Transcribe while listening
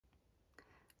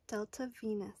Delta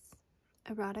Venus,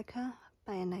 Erotica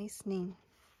by Anaïs Nin.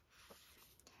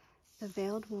 The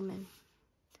Veiled Woman.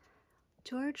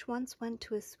 George once went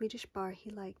to a Swedish bar he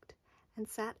liked and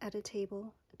sat at a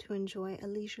table to enjoy a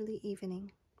leisurely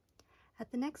evening. At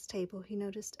the next table he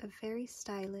noticed a very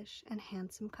stylish and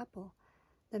handsome couple,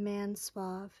 the man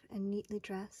suave and neatly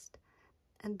dressed,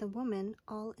 and the woman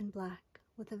all in black,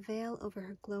 with a veil over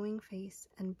her glowing face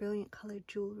and brilliant-colored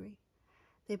jewelry.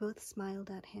 They both smiled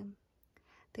at him.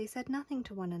 They said nothing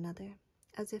to one another,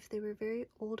 as if they were very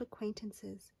old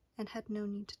acquaintances and had no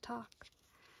need to talk.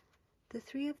 The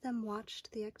three of them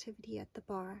watched the activity at the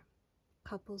bar,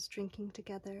 couples drinking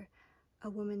together, a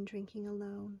woman drinking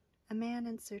alone, a man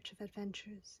in search of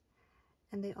adventures,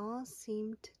 and they all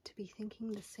seemed to be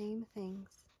thinking the same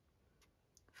things.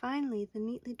 Finally, the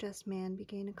neatly dressed man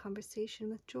began a conversation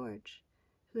with George,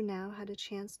 who now had a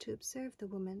chance to observe the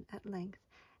woman at length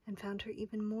and found her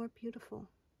even more beautiful.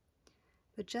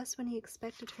 But just when he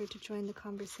expected her to join the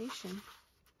conversation,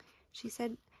 she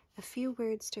said a few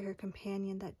words to her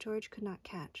companion that George could not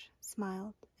catch,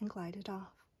 smiled, and glided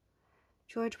off.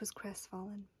 George was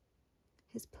crestfallen.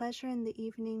 His pleasure in the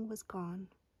evening was gone.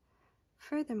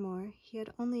 Furthermore, he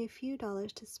had only a few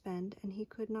dollars to spend, and he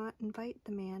could not invite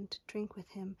the man to drink with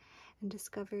him and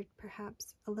discovered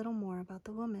perhaps a little more about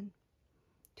the woman.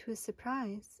 To his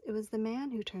surprise, it was the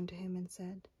man who turned to him and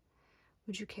said,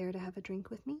 "Would you care to have a drink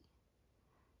with me?"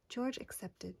 George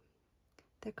accepted.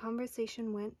 Their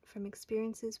conversation went from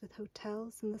experiences with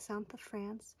hotels in the south of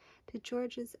France to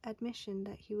George's admission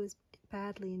that he was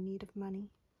badly in need of money.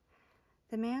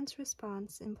 The man's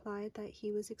response implied that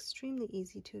he was extremely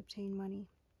easy to obtain money.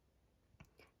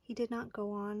 He did not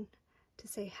go on to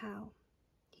say how.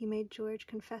 He made George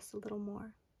confess a little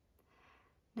more.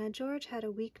 Now George had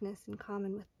a weakness in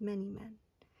common with many men.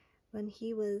 When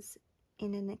he was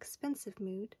in an expensive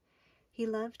mood, he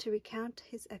loved to recount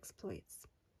his exploits.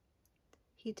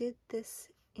 He did this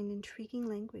in intriguing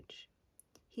language.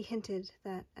 He hinted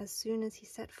that as soon as he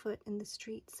set foot in the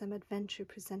street, some adventure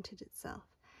presented itself,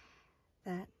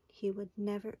 that he was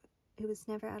never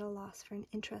at a loss for an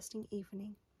interesting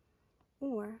evening,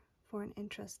 or for an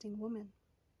interesting woman.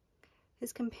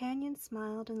 His companion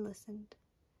smiled and listened.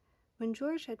 When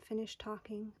George had finished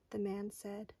talking, the man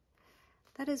said,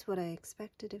 "That is what I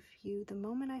expected of you the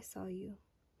moment I saw you.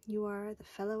 You are the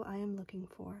fellow I am looking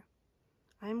for.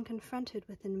 I am confronted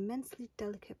with an immensely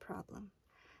delicate problem,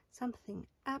 something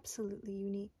absolutely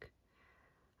unique.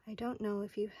 I don't know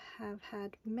if you have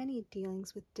had many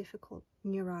dealings with difficult,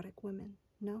 neurotic women,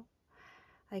 no?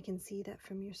 I can see that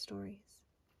from your stories.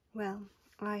 Well,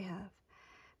 I have.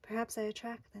 Perhaps I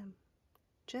attract them.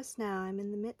 Just now I'm in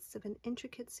the midst of an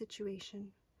intricate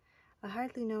situation. I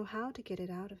hardly know how to get it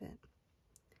out of it.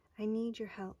 I need your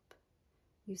help.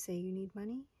 You say you need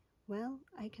money? Well,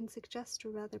 I can suggest a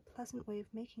rather pleasant way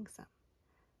of making some.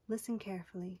 Listen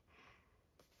carefully.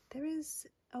 There is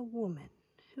a woman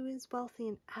who is wealthy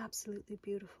and absolutely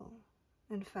beautiful,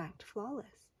 in fact,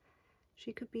 flawless.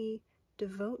 She could be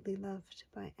devotedly loved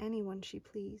by anyone she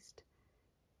pleased.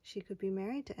 She could be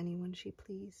married to anyone she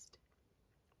pleased.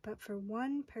 But for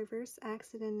one perverse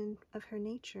accident of her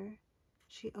nature,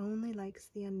 she only likes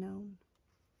the unknown."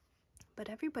 "But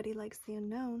everybody likes the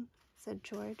unknown," said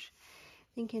George,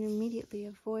 thinking immediately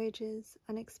of voyages,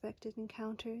 unexpected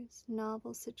encounters,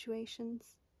 novel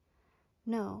situations.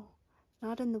 "No,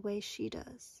 not in the way she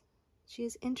does. She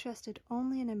is interested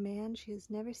only in a man she has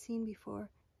never seen before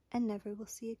and never will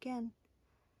see again.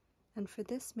 And for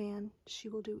this man, she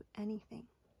will do anything."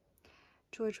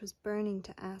 George was burning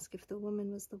to ask if the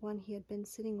woman was the one he had been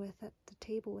sitting with at the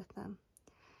table with them,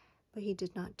 but he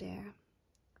did not dare.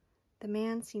 The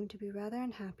man seemed to be rather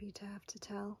unhappy to have to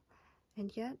tell,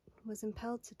 and yet was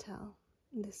impelled to tell,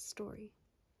 this story.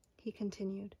 He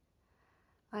continued,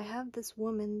 "I have this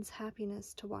woman's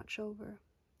happiness to watch over.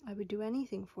 I would do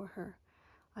anything for her.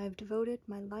 I have devoted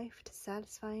my life to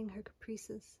satisfying her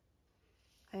caprices."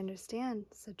 "I understand,"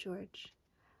 said George.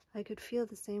 "I could feel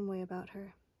the same way about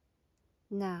her."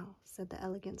 "Now," said the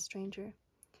elegant stranger,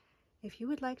 "if you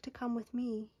would like to come with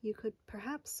me, you could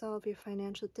perhaps solve your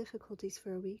financial difficulties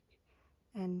for a week,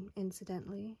 and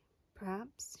incidentally,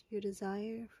 perhaps your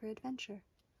desire for adventure."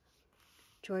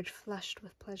 George flushed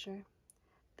with pleasure.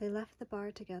 They left the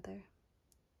bar together.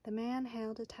 The man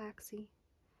hailed a taxi.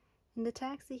 In the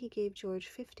taxi he gave George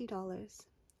 $50.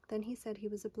 Then he said he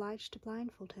was obliged to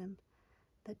blindfold him,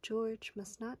 that George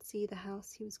must not see the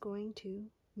house he was going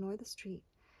to, nor the street,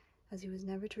 as he was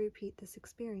never to repeat this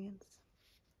experience.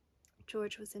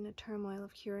 George was in a turmoil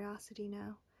of curiosity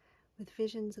now, with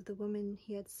visions of the woman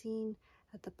he had seen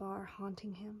at the bar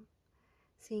haunting him,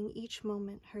 seeing each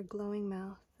moment her glowing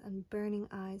mouth and burning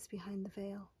eyes behind the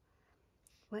veil,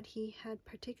 What he had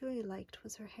particularly liked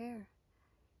was her hair.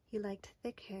 He liked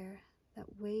thick hair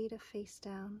that weighed a face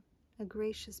down, a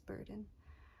gracious burden,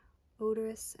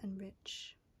 odorous and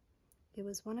rich. It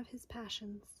was one of his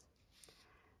passions.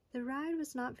 The ride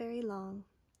was not very long.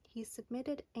 He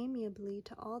submitted amiably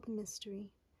to all the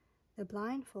mystery. The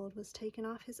blindfold was taken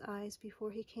off his eyes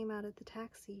before he came out of the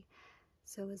taxi,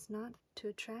 so as not to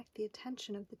attract the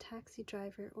attention of the taxi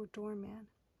driver or doorman.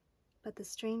 But the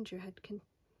stranger had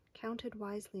counted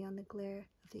wisely on the glare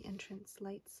of the entrance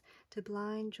lights to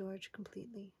blind George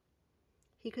completely.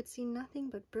 He could see nothing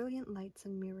but brilliant lights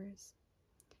and mirrors.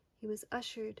 He was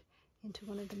ushered into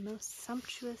one of the most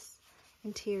sumptuous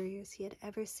interiors he had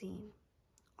ever seen,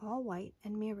 all white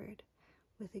and mirrored,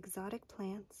 with exotic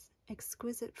plants,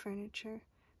 exquisite furniture,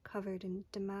 covered in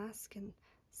damask and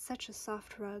such a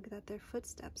soft rug that their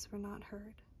footsteps were not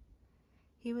heard.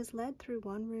 He was led through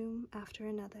one room after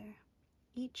another,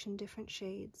 each in different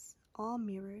shades, all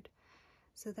mirrored,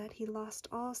 so that he lost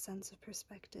all sense of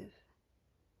perspective.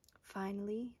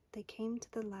 Finally, they came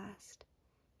to the last.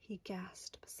 He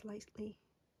gasped slightly.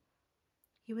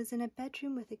 He was in a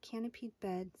bedroom with a canopied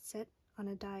bed set on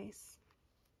a dais.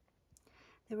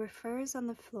 There were furs on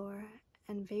the floor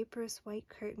and vaporous white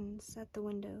curtains at the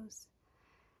windows,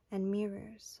 and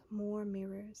mirrors, more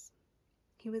mirrors.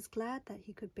 He was glad that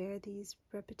he could bear these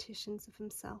repetitions of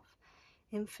himself,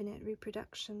 infinite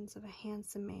reproductions of a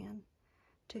handsome man,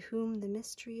 to whom the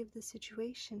mystery of the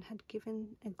situation had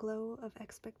given a glow of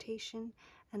expectation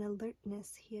and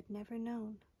alertness he had never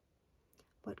known.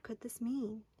 What could this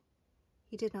mean?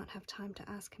 He did not have time to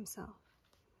ask himself.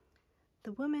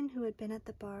 The woman who had been at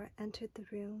the bar entered the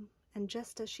room, and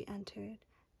just as she entered,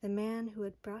 the man who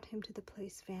had brought him to the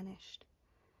place vanished.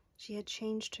 She had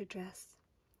changed her dress.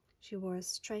 She wore a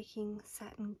striking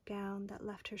satin gown that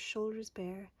left her shoulders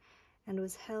bare and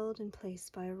was held in place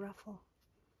by a ruffle.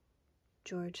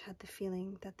 George had the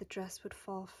feeling that the dress would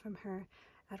fall from her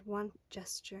at one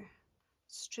gesture,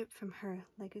 stripped from her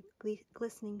like a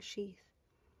glistening sheath,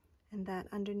 and that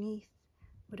underneath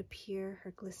would appear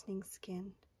her glistening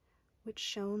skin, which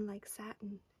shone like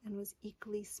satin and was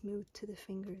equally smooth to the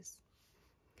fingers.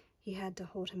 He had to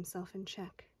hold himself in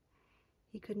check.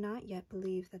 He could not yet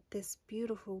believe that this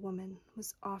beautiful woman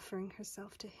was offering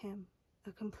herself to him,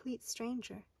 a complete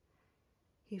stranger.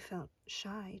 He felt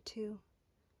shy, too.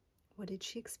 What did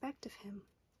she expect of him?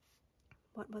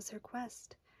 What was her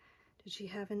quest? Did she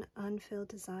have an unfilled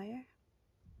desire?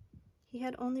 He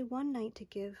had only one night to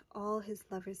give all his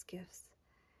lover's gifts.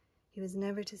 He was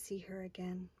never to see her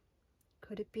again.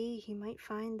 Could it be he might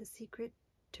find the secret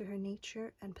to her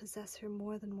nature and possess her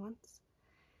more than once?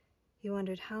 He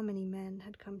wondered how many men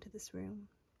had come to this room.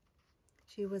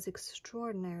 She was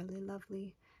extraordinarily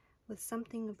lovely, with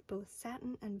something of both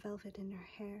satin and velvet in her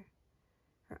hair.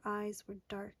 Her eyes were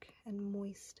dark and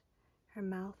moist, her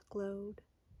mouth glowed,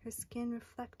 her skin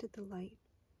reflected the light.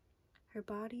 Her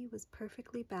body was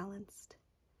perfectly balanced.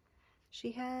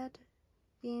 She had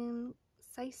the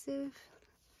incisive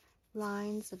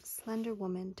lines of a slender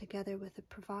woman together with a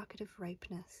provocative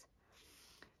ripeness.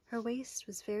 Her waist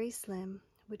was very slim,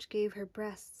 which gave her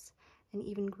breasts an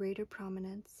even greater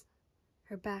prominence.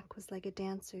 Her back was like a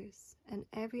dancer's, and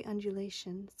every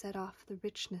undulation set off the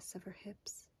richness of her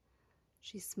hips.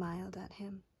 She smiled at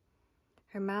him.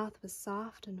 Her mouth was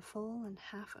soft and full and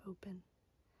half open.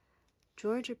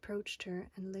 George approached her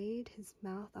and laid his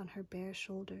mouth on her bare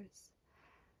shoulders.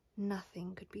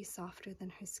 Nothing could be softer than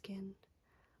her skin.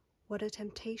 What a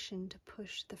temptation to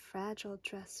push the fragile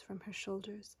dress from her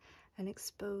shoulders and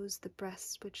expose the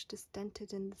breasts which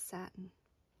distended in the satin.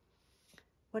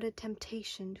 What a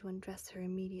temptation to undress her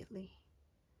immediately.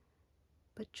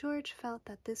 But George felt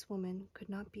that this woman could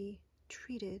not be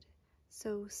treated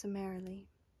so summarily,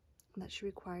 that she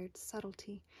required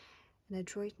subtlety and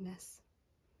adroitness.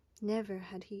 Never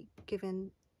had he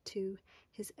given to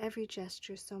his every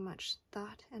gesture so much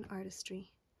thought and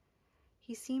artistry.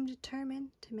 He seemed determined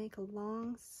to make a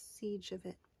long siege of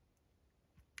it,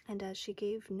 and as she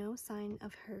gave no sign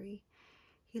of hurry,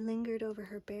 he lingered over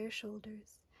her bare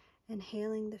shoulders,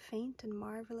 inhaling the faint and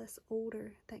marvelous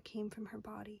odor that came from her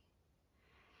body.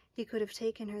 He could have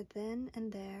taken her then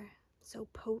and there, so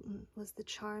potent was the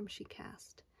charm she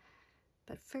cast.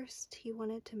 But first he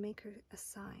wanted to make her a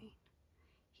sign.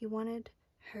 He wanted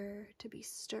her to be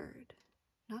stirred,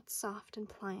 not soft and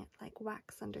pliant like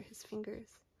wax under his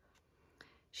fingers.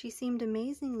 She seemed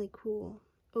amazingly cool,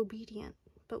 obedient,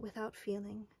 but without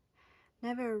feeling,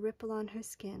 never a ripple on her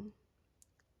skin,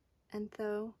 and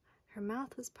though her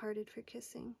mouth was parted for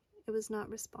kissing, it was not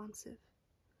responsive.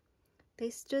 They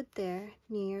stood there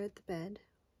near the bed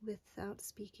without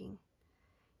speaking.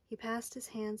 He passed his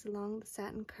hands along the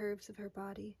satin curves of her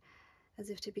body, as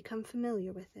if to become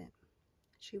familiar with it.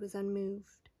 She was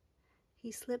unmoved.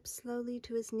 He slipped slowly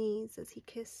to his knees as he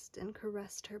kissed and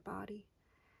caressed her body.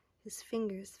 His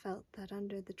fingers felt that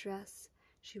under the dress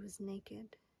she was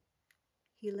naked.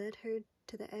 He led her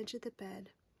to the edge of the bed,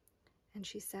 and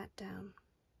she sat down.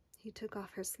 He took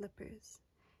off her slippers.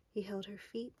 He held her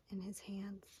feet in his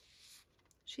hands.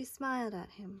 She smiled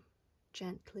at him,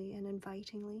 gently and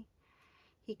invitingly.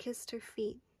 He kissed her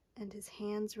feet, and his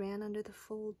hands ran under the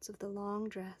folds of the long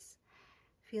dress,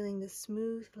 feeling the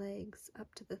smooth legs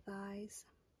up to the thighs.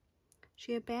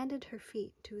 She abandoned her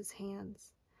feet to his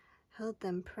hands, held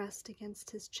them pressed against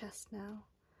his chest now,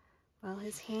 while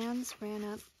his hands ran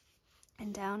up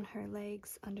and down her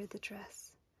legs under the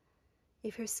dress.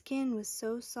 If her skin was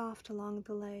so soft along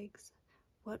the legs,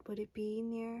 what would it be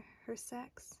near her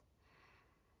sex?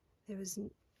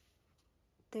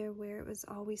 There where it was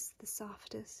always the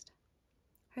softest.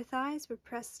 Her thighs were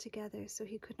pressed together so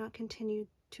he could not continue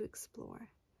to explore.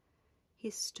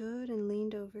 He stood and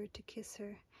leaned over to kiss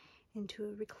her into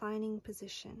a reclining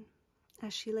position.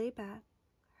 As she lay back,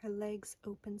 her legs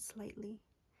opened slightly.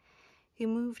 He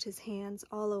moved his hands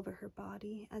all over her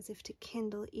body as if to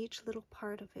kindle each little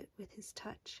part of it with his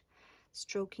touch,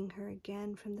 stroking her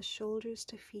again from the shoulders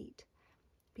to feet,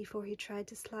 before he tried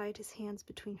to slide his hands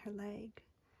between her leg,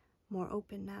 more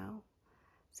open now,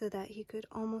 so that he could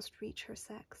almost reach her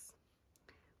sex.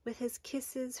 With his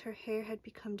kisses, her hair had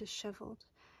become disheveled,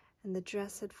 and the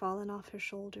dress had fallen off her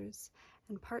shoulders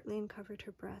and partly uncovered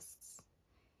her breasts.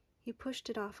 He pushed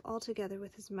it off altogether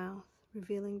with his mouth,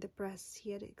 revealing the breasts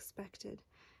he had expected,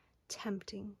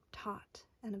 tempting, taut,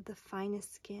 and of the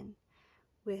finest skin,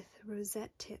 with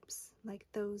rosette tips like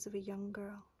those of a young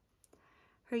girl.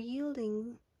 Her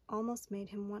yielding almost made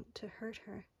him want to hurt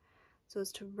her, so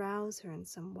as to rouse her in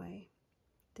some way.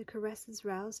 The caresses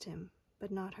roused him, but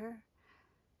not her.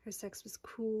 Her sex was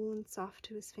cool and soft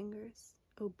to his fingers,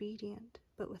 obedient,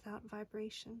 but without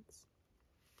vibrations.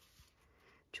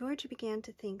 George began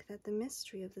to think that the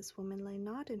mystery of this woman lay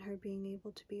not in her being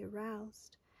able to be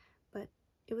aroused, but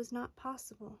it was not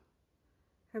possible.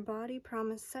 Her body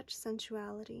promised such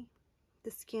sensuality.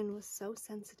 The skin was so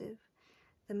sensitive,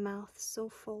 the mouth so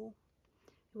full.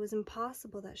 It was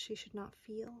impossible that she should not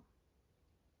feel.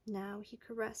 Now he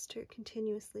caressed her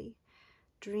continuously,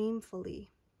 dreamfully,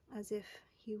 as if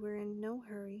he were in no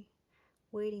hurry,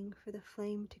 waiting for the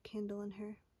flame to kindle in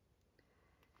her.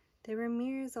 There were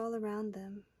mirrors all around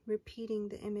them, repeating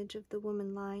the image of the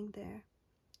woman lying there,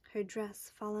 her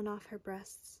dress fallen off her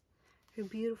breasts, her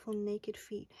beautiful naked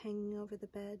feet hanging over the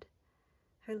bed,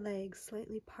 her legs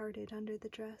slightly parted under the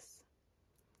dress.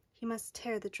 He must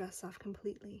tear the dress off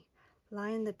completely, lie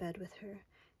in the bed with her,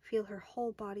 feel her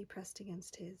whole body pressed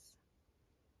against his.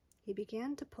 He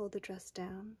began to pull the dress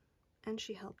down, and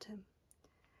she helped him.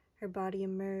 Her body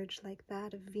emerged like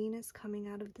that of Venus coming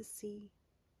out of the sea.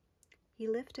 He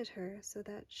lifted her so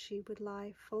that she would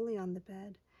lie fully on the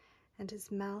bed, and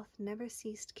his mouth never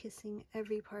ceased kissing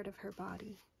every part of her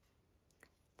body.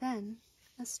 Then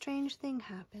a strange thing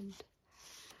happened.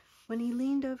 When he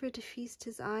leaned over to feast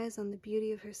his eyes on the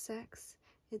beauty of her sex,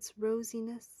 its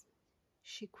rosiness,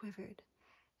 she quivered,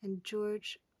 and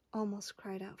George almost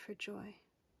cried out for joy.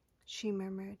 She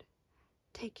murmured,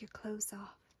 "Take your clothes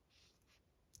off."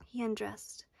 He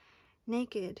undressed.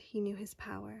 Naked, he knew his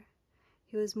power.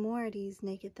 He was more at ease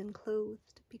naked than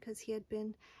clothed, because he had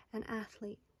been an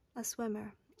athlete, a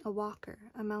swimmer, a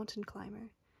walker, a mountain climber,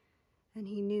 and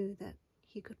he knew that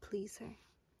he could please her.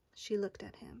 She looked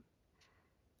at him.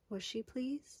 Was she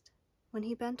pleased? When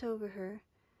he bent over her,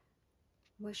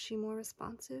 was she more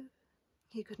responsive?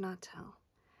 He could not tell.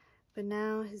 But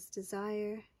now he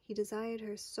desired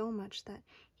her so much that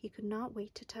he could not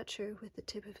wait to touch her with the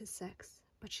tip of his sex,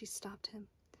 but she stopped him.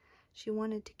 She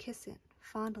wanted to kiss it,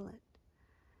 fondle it.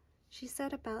 She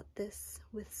set about this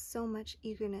with so much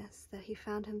eagerness that he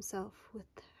found himself with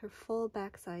her full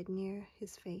backside near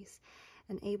his face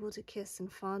and able to kiss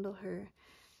and fondle her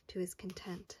to his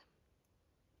content.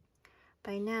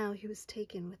 By now he was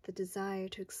taken with the desire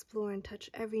to explore and touch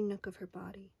every nook of her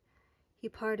body. He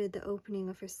parted the opening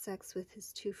of her sex with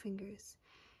his 2 fingers.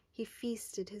 He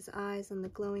feasted his eyes on the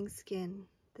glowing skin,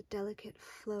 the delicate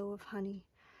flow of honey,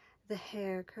 the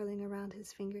hair curling around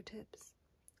his fingertips.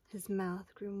 His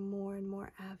mouth grew more and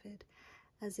more avid,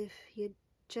 as if he had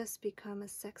just become a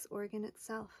sex organ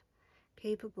itself,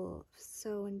 capable of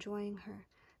so enjoying her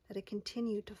that it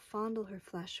continued to fondle her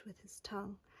flesh with his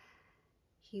tongue.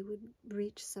 He would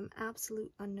reach some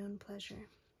absolute unknown pleasure.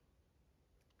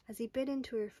 As he bit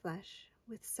into her flesh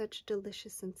with such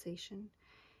delicious sensation,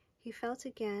 he felt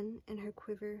again in her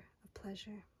quiver of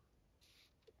pleasure.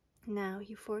 Now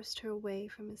he forced her away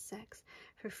from his sex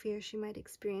for fear she might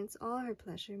experience all her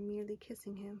pleasure merely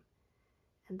kissing him,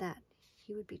 and that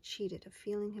he would be cheated of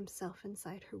feeling himself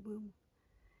inside her womb.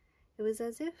 It was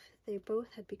as if they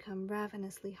both had become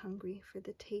ravenously hungry for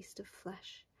the taste of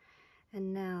flesh,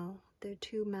 and now their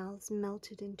two mouths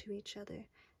melted into each other,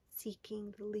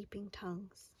 seeking the leaping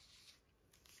tongues.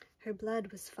 Her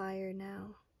blood was fire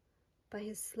now. By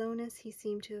his slowness he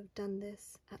seemed to have done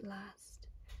this at last.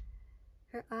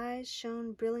 Her eyes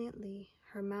shone brilliantly,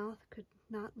 her mouth could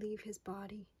not leave his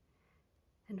body,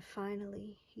 and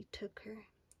finally he took her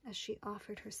as she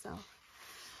offered herself,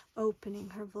 opening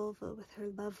her vulva with her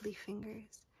lovely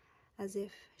fingers, as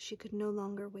if she could no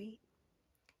longer wait.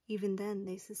 Even then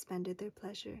they suspended their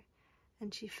pleasure,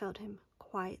 and she felt him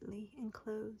quietly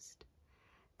enclosed.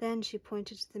 Then she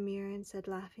pointed to the mirror and said,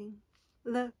 laughing,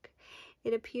 "Look,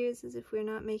 it appears as if we're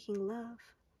not making love,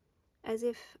 as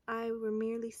if I were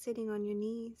merely sitting on your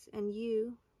knees, and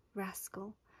you,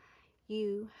 rascal,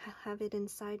 you have it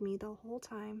inside me the whole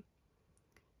time,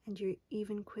 and you're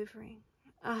even quivering.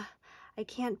 Ah, I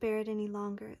can't bear it any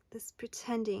longer, this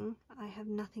pretending I have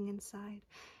nothing inside.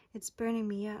 It's burning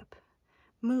me up.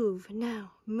 Move,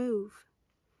 now, move."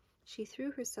 She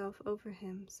threw herself over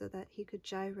him so that he could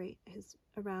gyrate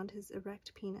around his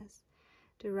erect penis,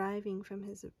 deriving from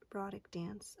his erotic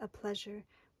dance a pleasure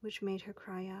which made her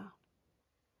cry out.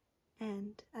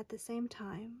 And, at the same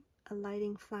time, a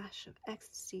lighting flash of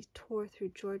ecstasy tore through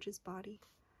George's body.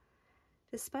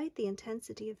 Despite the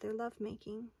intensity of their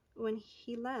lovemaking, when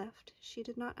he left, she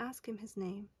did not ask him his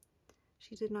name.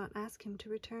 She did not ask him to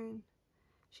return.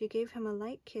 She gave him a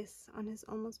light kiss on his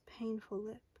almost painful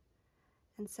lip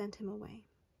and sent him away.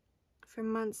 For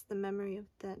months the memory of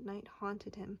that night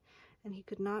haunted him, and he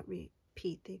could not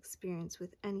repeat the experience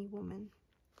with any woman.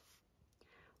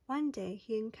 One day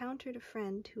he encountered a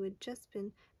friend who had just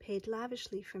been paid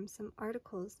lavishly from some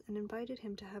articles and invited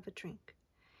him to have a drink.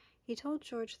 He told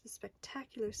George the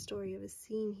spectacular story of a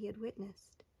scene he had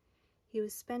witnessed. He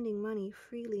was spending money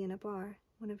freely in a bar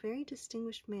when a very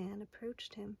distinguished man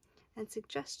approached him and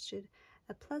suggested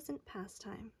a pleasant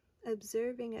pastime,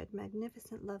 observing a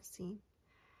magnificent love scene.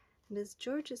 And as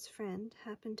George's friend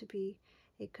happened to be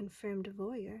a confirmed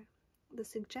voyeur, the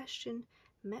suggestion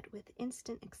met with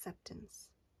instant acceptance.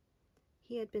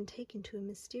 He had been taken to a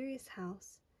mysterious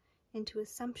house, into a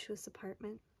sumptuous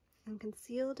apartment, and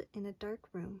concealed in a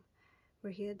dark room,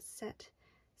 where he had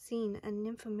seen a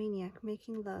nymphomaniac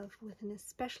making love with an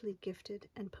especially gifted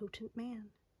and potent man.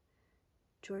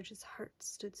 George's heart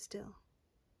stood still.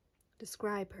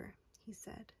 "Describe her," he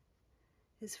said.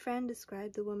 His friend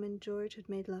described the woman George had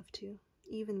made love to,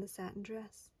 even the satin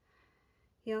dress.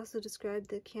 He also described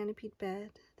the canopied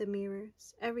bed, the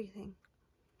mirrors, everything.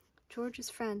 George's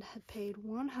friend had paid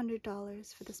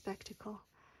 $100 for the spectacle,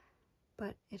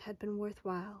 but it had been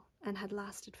worthwhile and had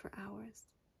lasted for hours.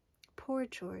 Poor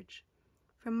George!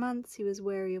 For months he was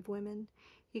wary of women.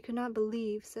 He could not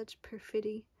believe such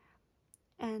perfidy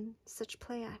and such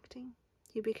play-acting.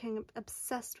 He became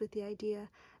obsessed with the idea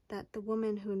that the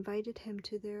women who invited him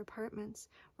to their apartments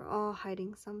were all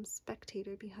hiding some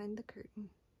spectator behind the curtain.